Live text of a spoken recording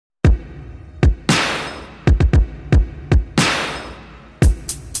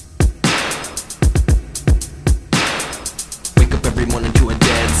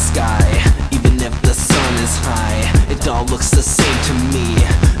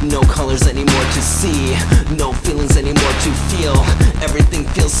no colors anymore to see, no feelings anymore to feel. Everything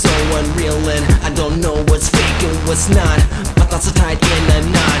feels so unreal and I don't know what's fake and what's not. My thoughts are tied in a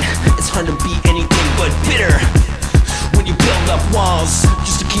knot. It's hard to be anything but bitter when you build up walls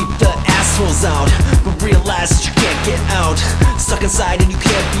just to keep the assholes out, but realize that you can't get out. Stuck inside and you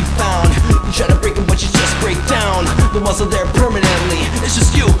can't be found. You try to break them but you just break down. The walls are there permanently, it's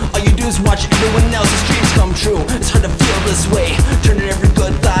just you. All you do is watch everyone else's dreams come true. It's hard to feel this way, turning every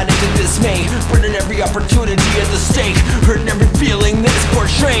good thought into dismay, burning every opportunity at the stake, hurting every feeling that is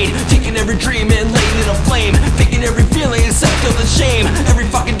portrayed, taking every dream and laying it aflame, faking every feeling except guilt and shame. Every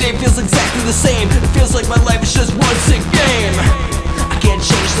fucking day feels exactly the same. It feels like my life is just one sick game. I can't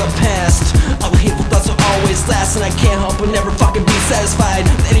change the past, all the hateful thoughts will always last, and I can't help but never fucking be satisfied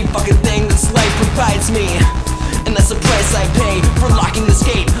with any fucking thing this life provides me. And that's the price I pay for locking this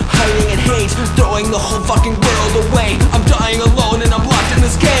gate, hiding in hate, throwing the whole fucking world away. I'm dying alone and I'm locked in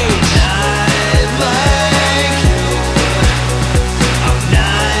this cage. Not like you, I'm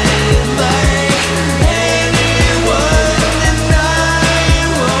not like anyone, and I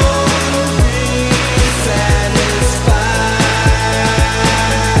won't be satisfied.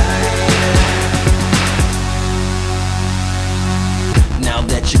 Now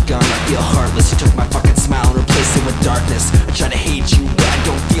that you're gone, I feel heartless. You took my fucking smile and replaced it with darkness. I try to hate you, but I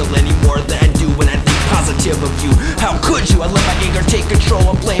don't feel any more than I do when I think positive of you. How could you? I let my anger take control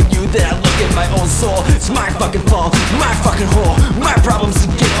and blame you. Then I look at my own soul. It's my fucking fault, my fucking hole. My problems to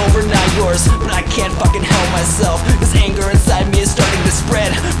get over, not yours. But I can't fucking help myself. This anger inside me is starting to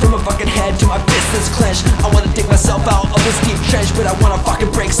spread from my fucking head to my fist that's clenched. I wanna dig myself out of this deep trench, but I wanna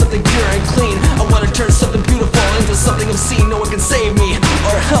fucking break